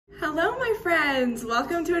Hello my friends,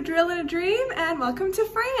 welcome to A Drill and a Dream and welcome to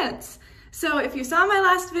France. So if you saw my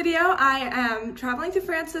last video, I am traveling to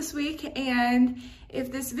France this week, and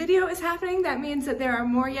if this video is happening, that means that there are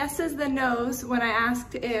more yeses than nos when I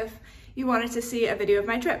asked if you wanted to see a video of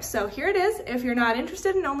my trip. So here it is. If you're not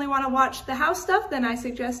interested and only want to watch the house stuff, then I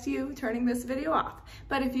suggest you turning this video off.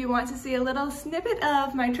 But if you want to see a little snippet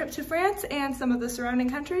of my trip to France and some of the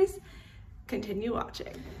surrounding countries, continue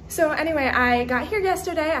watching. So anyway, I got here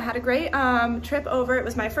yesterday. I had a great trip over. It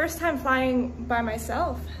was my first time flying by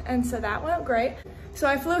myself, and so that went great. So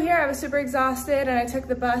I flew here, I was super exhausted, and I took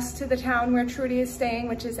the bus to the town where Trudy is staying,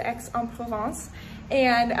 which is Aix-en-Provence.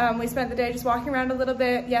 And we spent the day just walking around a little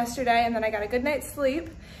bit yesterday, and then I got a good night's sleep.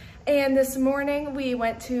 And this morning we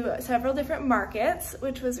went to several different markets,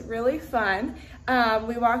 which was really fun.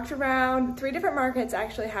 We walked around, 3 different markets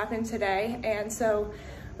actually happened today, and so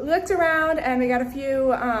we looked around and we got a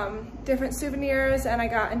few different souvenirs, and I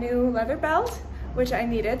got a new leather belt, which I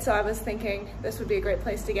needed, so I was thinking this would be a great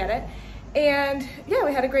place to get it. And yeah,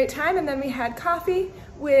 we had a great time, and then we had coffee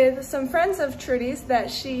with some friends of Trudy's that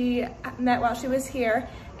she met while she was here,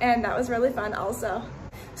 and that was really fun also.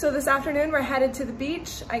 So this afternoon we're headed to the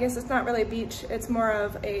beach. I guess it's not really a beach, it's more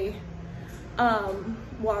of a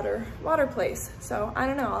water place. So I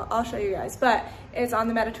don't know, I'll show you guys, but it's on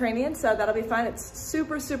the Mediterranean, so that'll be fun. It's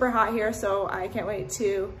super, super hot here, so I can't wait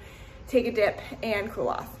to take a dip and cool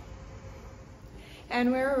off.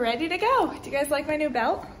 And we're ready to go. Do you guys like my new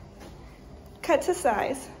belt? Cut to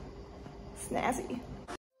size, snazzy.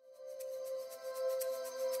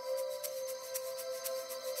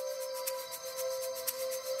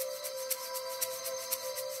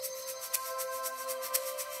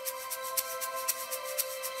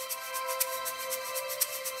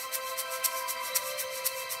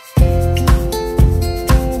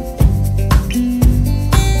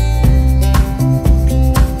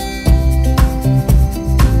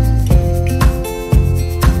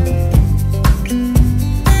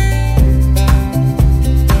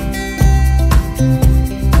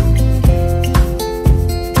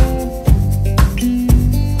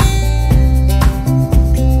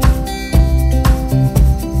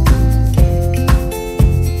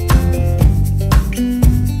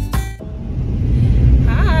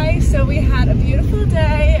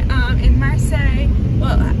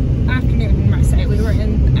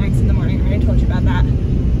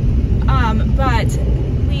 But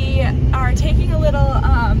we are taking a little,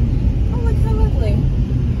 oh look how lovely.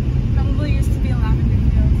 Probably used to be a lavender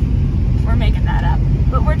field. We're making that up.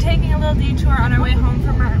 But we're taking a little detour on our way home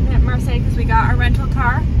from Marseille because we got our rental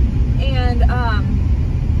car, and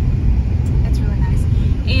it's really nice.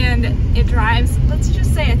 And it drives, let's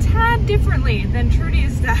just say, a tad differently than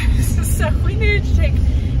Trudy's does. So we needed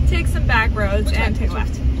to take some back roads and take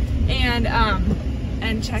left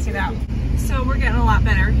and check it out. So we're getting a lot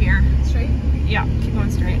better here. Straight? Yeah, keep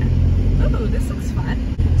going straight. Ooh, this looks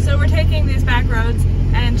fun. So we're taking these back roads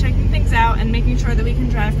and checking things out and making sure that we can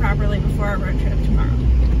drive properly before our road trip tomorrow.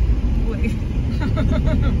 Wait.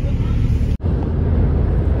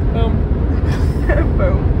 Boom.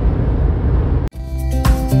 Boom.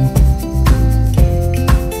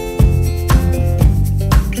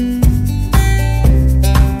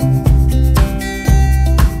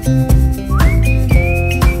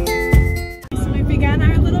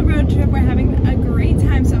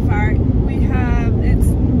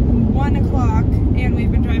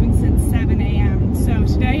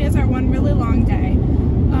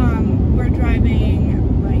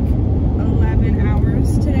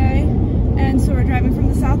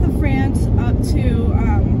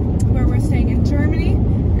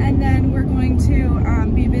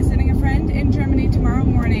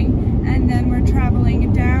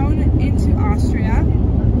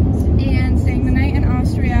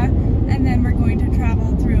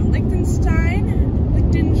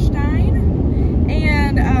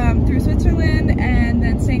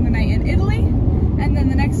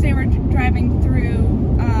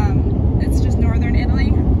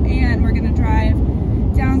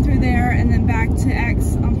 To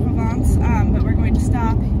Aix-en-Provence, but we're going to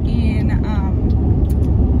stop in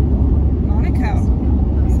Monaco,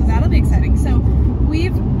 so that'll be exciting. So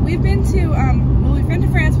we've been to well, we've been to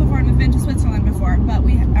France before and we've been to Switzerland before, but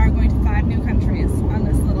we are going to 5 new countries on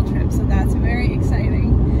this little trip, so that's very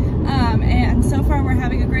exciting. And so far we're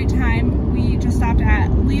having a great time. We just stopped at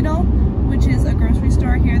Lidl, which is a grocery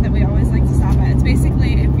store here that we always like to stop at. It's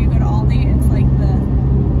basically, if you go to Aldi, it's like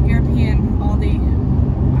the European Aldi.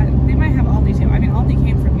 They might have Aldi too. I mean, Aldi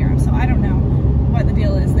came from Europe, so I don't know what the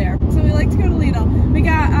deal is there. So we like to go to Lidl. We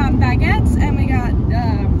got baguettes, and we got,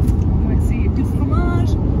 let's see, du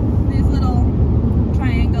fromage, these little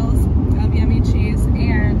triangles.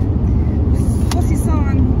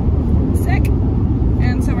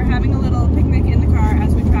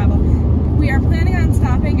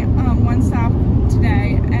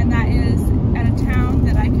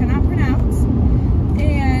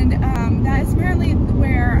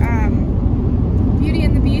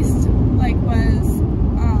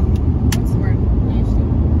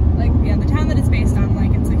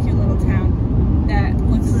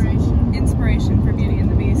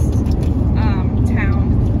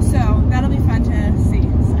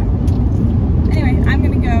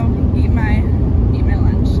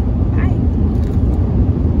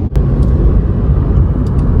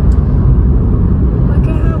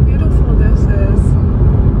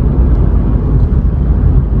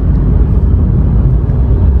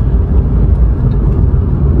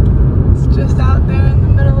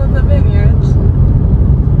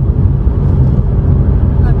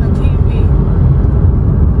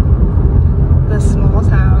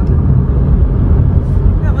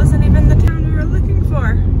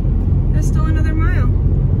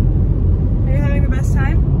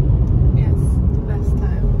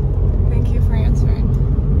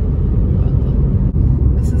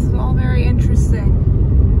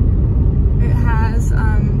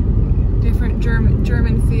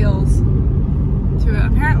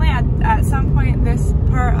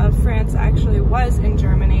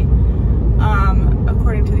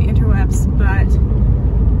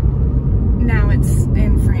 now it's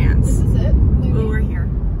in France. This is it. Maybe. Oh, we're here.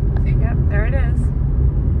 See, yep, there it is.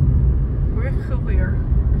 We're here.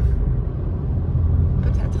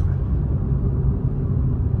 Peut-être.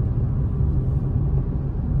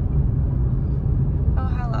 Oh,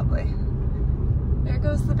 how lovely. There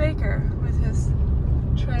goes the baker with his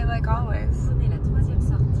tray like always.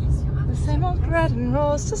 The same old bread and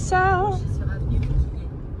rolls to sell.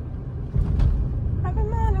 Every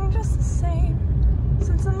morning just the same,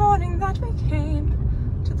 since the morning that we came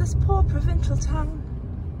to this poor provincial town.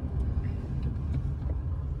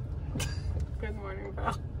 Good morning,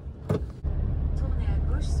 Belle. Tournez à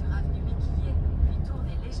gauche sur avenue Miquillier, puis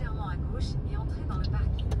tournez légèrement à gauche et entrez dans le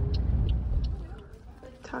parking.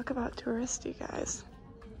 Talk about touristy, guys.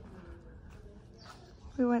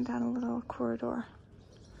 We went down a little corridor.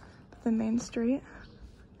 The main street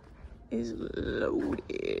is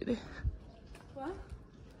loaded. What?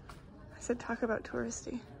 I said talk about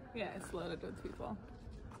touristy. Yeah, it's loaded with people.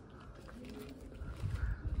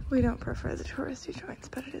 We don't prefer the touristy joints,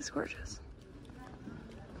 but it is gorgeous.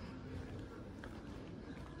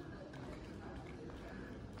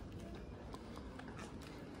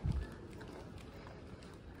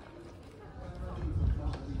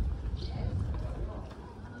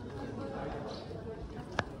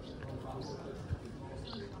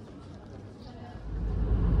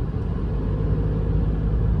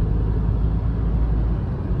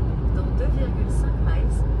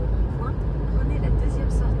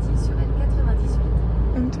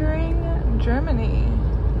 Entering Germany.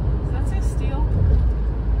 Does that say steel?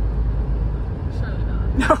 Surely not.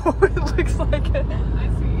 No, it looks like it. I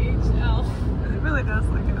see HL. It really does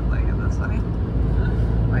look like it. That's funny.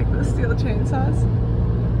 Like the steel chainsaws.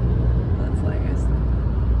 That's hilarious.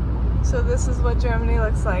 So this is what Germany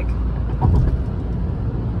looks like.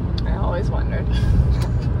 I always wondered.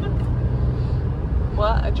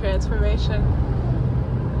 What a transformation.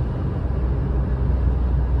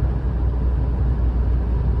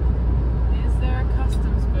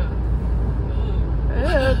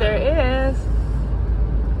 Ooh, there is.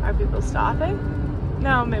 Are people stopping?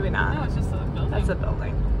 No, maybe not. No, it's just a building. That's a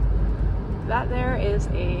building. That there is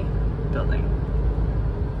a building.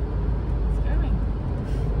 It's going.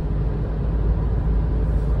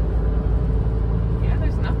 Yeah,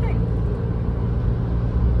 there's nothing.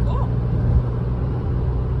 Cool.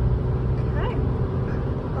 Okay.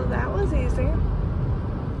 Well, that was easy.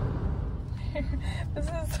 This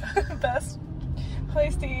is the best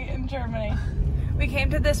place to eat in Germany. We came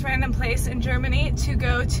to this random place in Germany to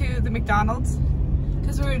go to the McDonald's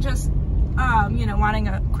because we were just, you know, wanting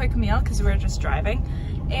a quick meal because we were just driving.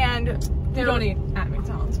 And We don't eat at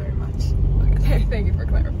McDonald's very much. Okay, thank you for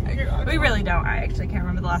clarifying. We really don't. I actually can't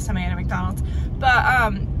remember the last time I ate at McDonald's.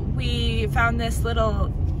 But we found this little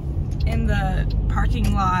in the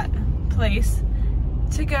parking lot place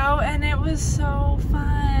to go, and it was so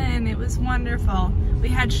fun. It was wonderful. We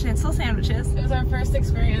had schnitzel sandwiches. It was our first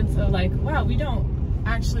experience of like, wow, we don't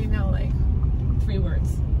actually know like 3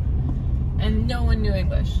 words. And no one knew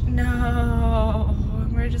English. No,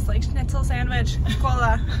 we were just like schnitzel sandwich,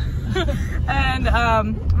 cola. And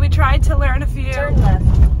we tried to learn a few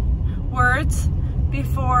words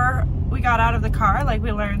before we got out of the car. Like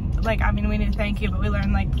we learned, like, I mean, we knew thank you, but we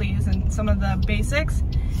learned like please and some of the basics.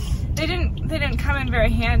 They didn't come in very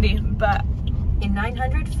handy, but in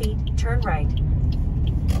 900 feet, turn right.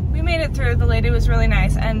 We made it through. The lady was really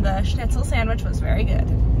nice, and the schnitzel sandwich was very good.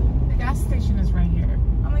 The gas station is right here.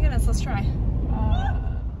 Oh my goodness, let's try.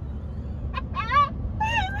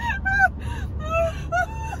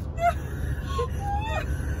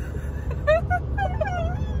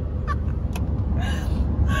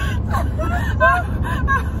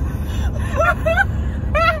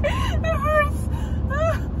 It hurts.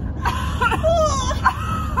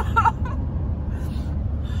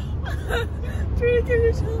 Trina, can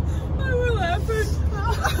you tell why we're laughing?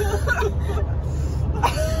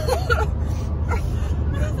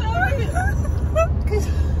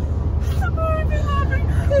 I've been laughing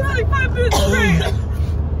for like 5 minutes straight.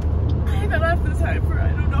 I haven't laughed this hard for I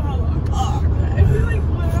don't know how long. I feel like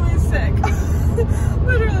literally sick.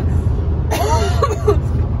 Literally.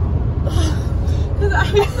 Because I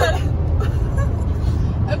said,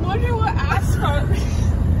 I'm wondering what ass heart.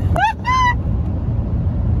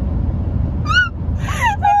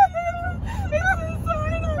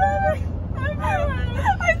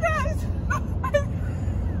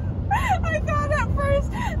 I thought at first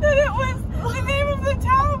that it was the name of the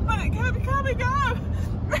town, but it kept coming up.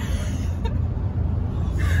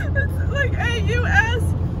 It's like A-U-S-F-A-R-H-T.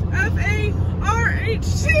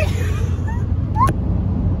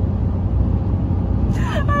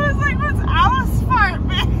 I was like, what's Alice fart,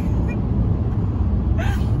 man?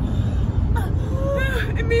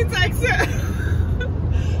 It means exit.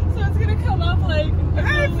 So it's gonna come up like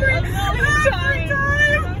Every time.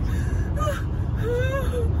 time.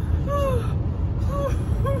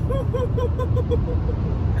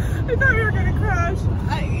 I thought we were gonna crash.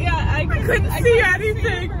 I couldn't see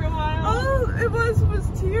anything. For a while. All it was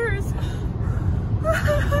tears.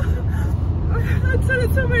 I've said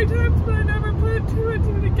it so many times, but I never put two and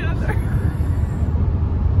two together.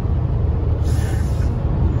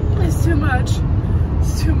 It's too much.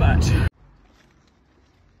 It's too much.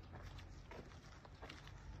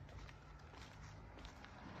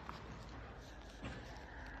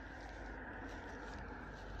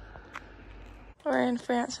 We're in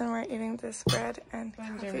France and we're eating this bread and We're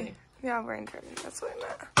in coffee. Germany. Yeah, we're in Germany. That's what I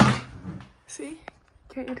meant. See?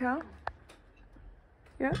 Can't you tell?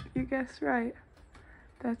 Yep, you guessed right.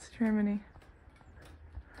 That's Germany.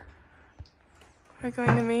 We're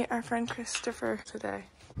going to meet our friend Christopher today.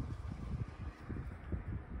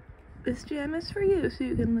 This jam is for you, so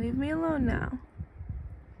you can leave me alone now.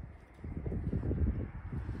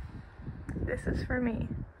 This is for me.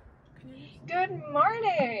 Good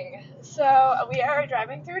morning! So we are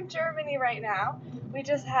driving through Germany right now. We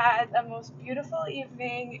just had the most beautiful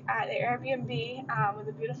evening at the Airbnb with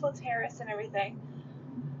a beautiful terrace and everything.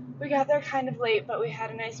 We got there kind of late, but we had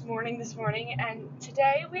a nice morning this morning, and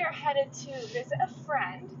today we are headed to visit a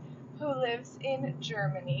friend who lives in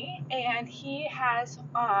Germany, and he has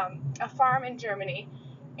a farm in Germany,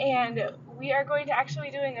 and we are going to actually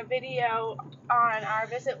be doing a video on our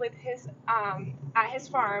visit with his at his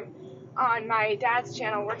farm on my dad's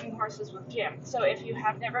channel, Working Horses with Jim. So if you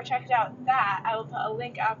have never checked out that, I will put a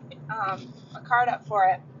link up, a card up for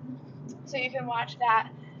it, so you can watch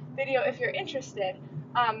that video if you're interested.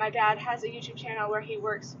 My dad has a YouTube channel where he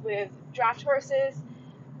works with draft horses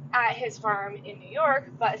at his farm in New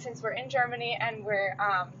York, but since we're in Germany and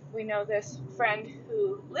we know this friend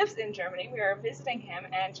who lives in Germany, we are visiting him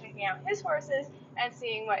and checking out his horses and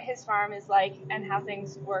seeing what his farm is like and how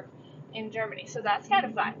things work in Germany. So that's kind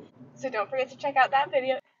of fun. So don't forget to check out that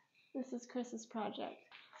video. This is Chris's project.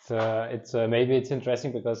 Maybe it's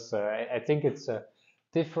interesting because I think it's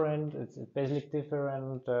different. It's basically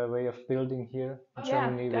different way of building here in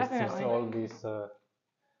Germany with just all these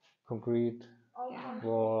concrete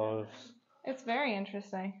walls. It's very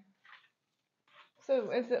interesting. So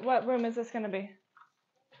what room is this going to be?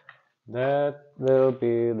 That will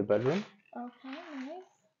be the bedroom. Okay, nice.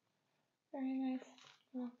 Very nice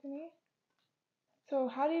balcony. So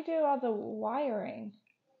how do you do all the wiring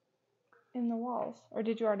in the walls? Or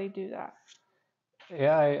did you already do that?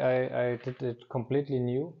 Yeah, I did it completely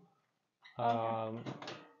new. Okay.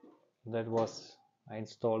 I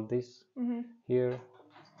installed this here,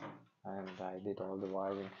 and I did all the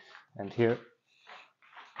wiring. And here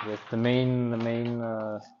with the main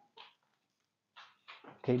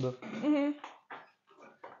cable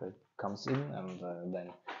that comes in, and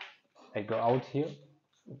then I go out here,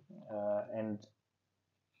 and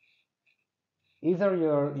either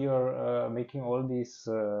you're making all these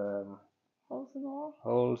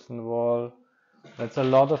holes in the wall. That's a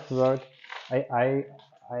lot of work. I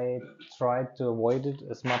try to avoid it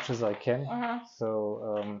as much as I can.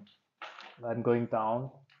 So I'm going down,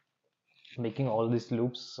 making all these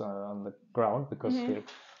loops on the ground because here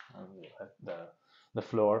the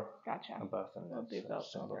floor above and will be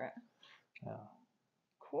built over it. Yeah.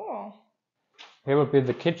 Cool. Here will be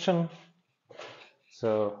the kitchen.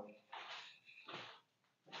 So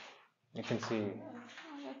you can see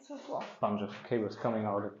that's so cool. a bunch of cables coming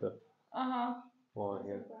out of the wall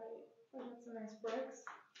here. That's some nice bricks.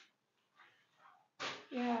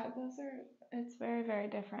 Yeah, it's very, very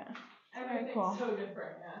different. Very cool. So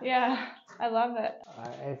different, Yeah, I love it.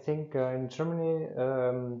 I think in Germany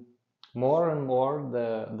more and more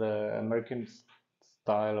the American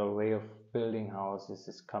style or way of building houses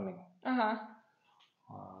is coming. I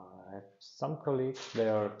have some colleagues,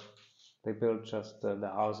 they build just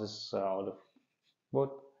the houses out of wood,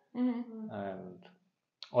 and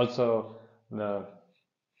also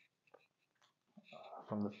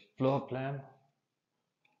from the floor plan.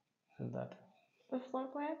 Is that the floor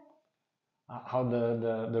plan? How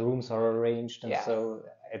the rooms are arranged, and so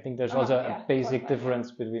I think there's also a basic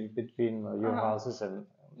difference between your houses and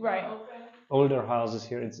older houses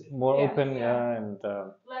here. It's more open, and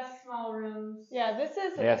less small rooms. Yeah, this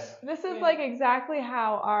is like exactly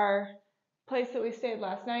how our place that we stayed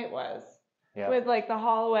last night was, with like the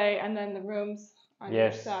hallway and then the rooms on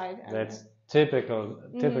each side. Yes, that's typical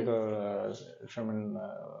German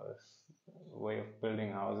way of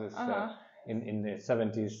building houses. In the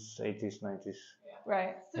 70s, 80s, 90s.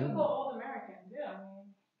 Right. It's typical old American, yeah.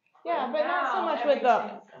 Yeah, but not so much with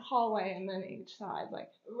the hallway and then each side, like.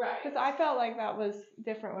 Right. Because I felt like that was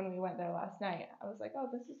different when we went there last night. I was like, oh,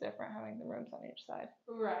 this is different having the rooms on each side.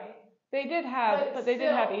 Right. They did have, but they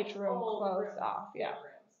did have each room Full closed rooms, off. Yeah.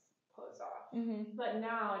 Rooms closed off. Mm-hmm. But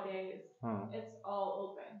nowadays, it's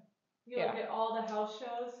all open. You Yeah. look at all the house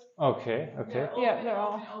shows. Okay. They're open, Yeah, they're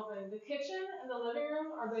all open. The kitchen and the living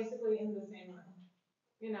room are basically in the same room.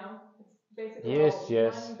 You know, it's basically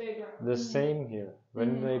one big room. The same here.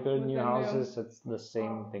 When they build new houses, it's the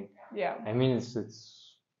same thing. Yeah. I mean, it's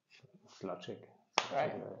logic.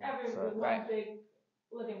 Right. Every one big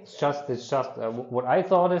living space. It's just what I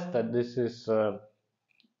thought is that this is that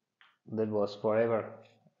was forever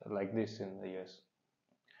like this in the US.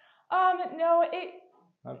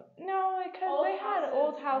 No, because they had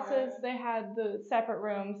old houses, they had the separate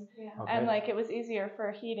rooms, and like it was easier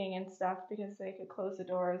for heating and stuff because they could close the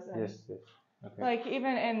doors. And, yes. Okay. Like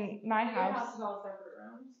even in my house. Your house is all separate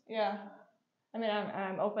rooms. Yeah. I mean,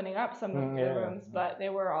 I'm opening up some of the rooms, but they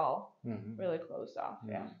were all really closed off.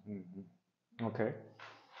 Yeah. Mm-hmm. Okay.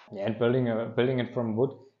 Yeah, and building it from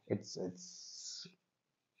wood, it's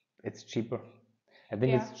cheaper. I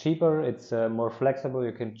think it's cheaper. It's more flexible.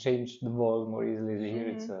 You can change the wall more easily. Here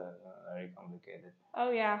it's very complicated.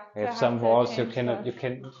 Oh yeah. You have some walls you cannot. You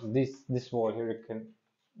can this wall here you can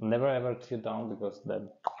never ever tear down because then.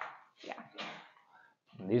 Yeah.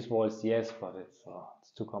 These walls, yes, but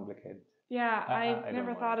it's too complicated. Yeah, I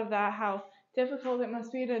never thought of that. How difficult it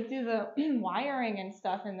must be to do the wiring and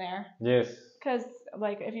stuff in there. Yes. Because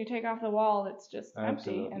like if you take off the wall, it's just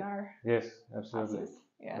empty in our. Yes, absolutely. Houses.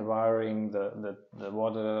 Yeah. The wiring, the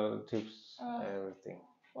water tubes, everything.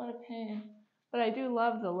 What a pain. But I do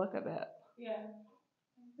love the look of it. Yeah.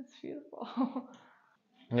 It's beautiful.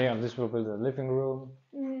 Yeah, this will be the living room.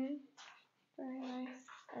 Mm-hmm. Very nice.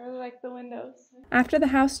 I really like the windows. After the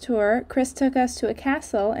house tour, Chris took us to a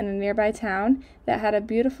castle in a nearby town that had a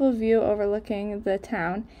beautiful view overlooking the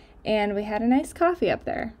town, and we had a nice coffee up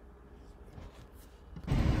there.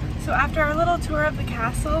 So after our little tour of the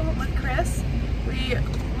castle with Chris, we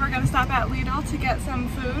were going to stop at Lidl to get some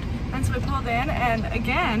food, and so we pulled in, and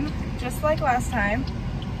again, just like last time,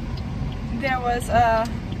 there was a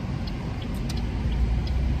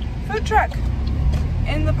food truck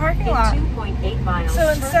in the parking lot. 2.8 miles. So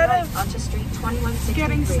instead of onto Street 2163.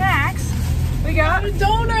 Getting snacks, we got a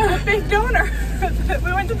donor, a big donor.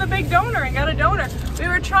 We went to the big donor and got a donor. We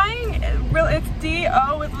were trying, it's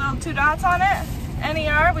D-O with little 2 dots on it,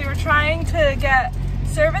 N-E-R. We were trying to get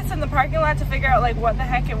service in the parking lot to figure out like what the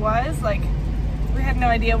heck it was. Like we had no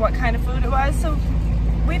idea what kind of food it was, so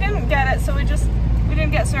we didn't get it. So we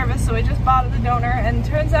didn't get service, so we just bought the donor, and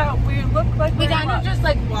turns out we looked like we kind of just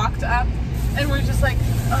like walked up and we're just like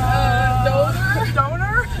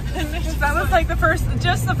donor. That was like the first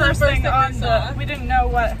thing on the. We didn't know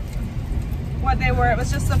what they were. It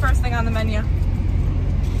was just the first thing on the menu,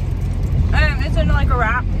 and it's in like a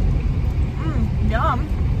wrap. Yum,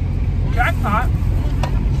 jackpot.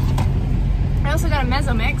 I also got a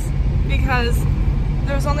mezzo mix because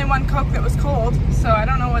there was only one Coke that was cold, so I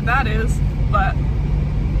don't know what that is, but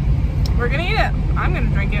we're gonna eat it. I'm gonna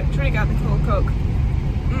drink it. Trudy got the cold Coke.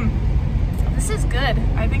 This is good.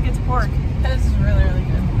 I think it's pork. This is really, really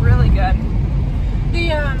good. Really good.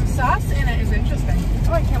 The sauce in it is interesting.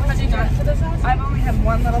 Oh, I can't wait to get to the sauce. I've only had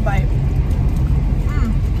one little bite.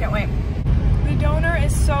 Can't wait. The donor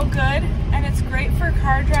is so good, and it's great for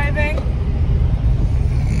car driving.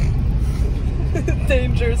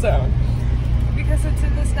 Danger zone. Because it's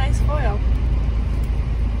in this nice foil.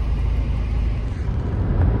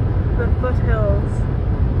 The foothills.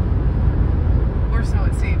 Or so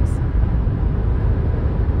it seems.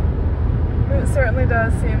 It certainly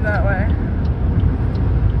does seem that way.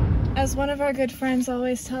 As one of our good friends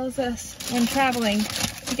always tells us when traveling,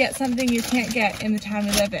 to get something you can't get in the town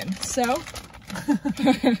we live in. So,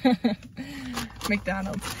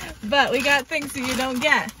 McDonald's. But we got things that you don't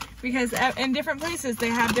get because in different places they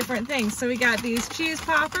have different things. So we got these cheese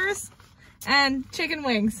poppers and chicken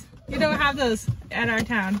wings. You don't have those at our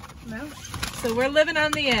town. No. So we're living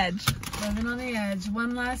on the edge. Living on the edge.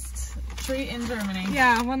 One last treat in Germany.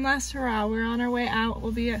 Yeah, one last hurrah. We're on our way out.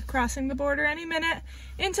 We'll be crossing the border any minute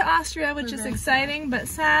into Austria, which is exciting but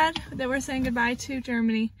sad that we're saying goodbye to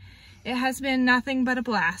Germany. It has been nothing but a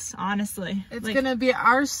blast, honestly. It's gonna be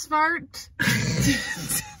Arsfart.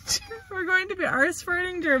 We're going to be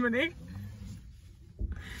Arsfarting Germany.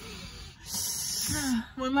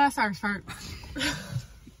 One last Arsfart.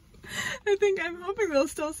 I'm hoping they'll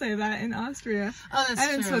still say that in Austria. Oh, that's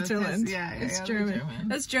and in true. Switzerland. It's German.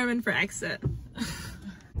 That's German for exit.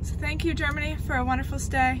 So thank you, Germany, for a wonderful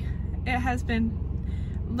stay. It has been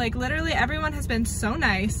like literally everyone has been so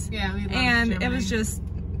nice. Yeah, we love and Germany. It was just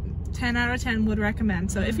 10 out of 10 would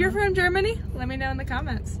recommend. So if you're from Germany, let me know in the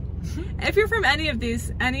comments. If you're from any of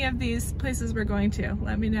these places we're going to,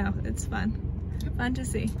 let me know. It's fun. Fun to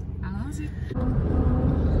see.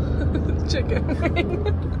 Chicken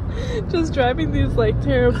wing. Just driving these like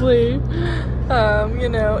terribly, you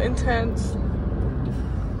know, intense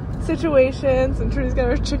situations, and Trudy's got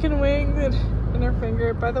her chicken wing in her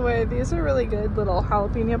finger. By the way, these are really good little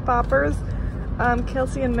jalapeno poppers.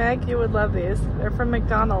 Kelsey and Meg, you would love these. They're from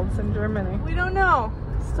McDonald's in Germany. We don't know.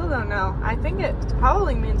 Still don't know. I think it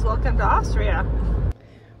probably means welcome to Austria.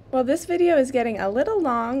 Well, this video is getting a little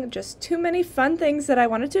long, just too many fun things that I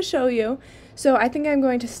wanted to show you. So I think I'm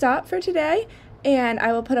going to stop for today, and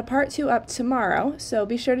I will put a part 2 up tomorrow. So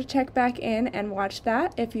be sure to check back in and watch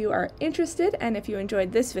that if you are interested and if you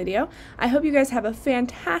enjoyed this video. I hope you guys have a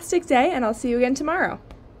fantastic day, and I'll see you again tomorrow.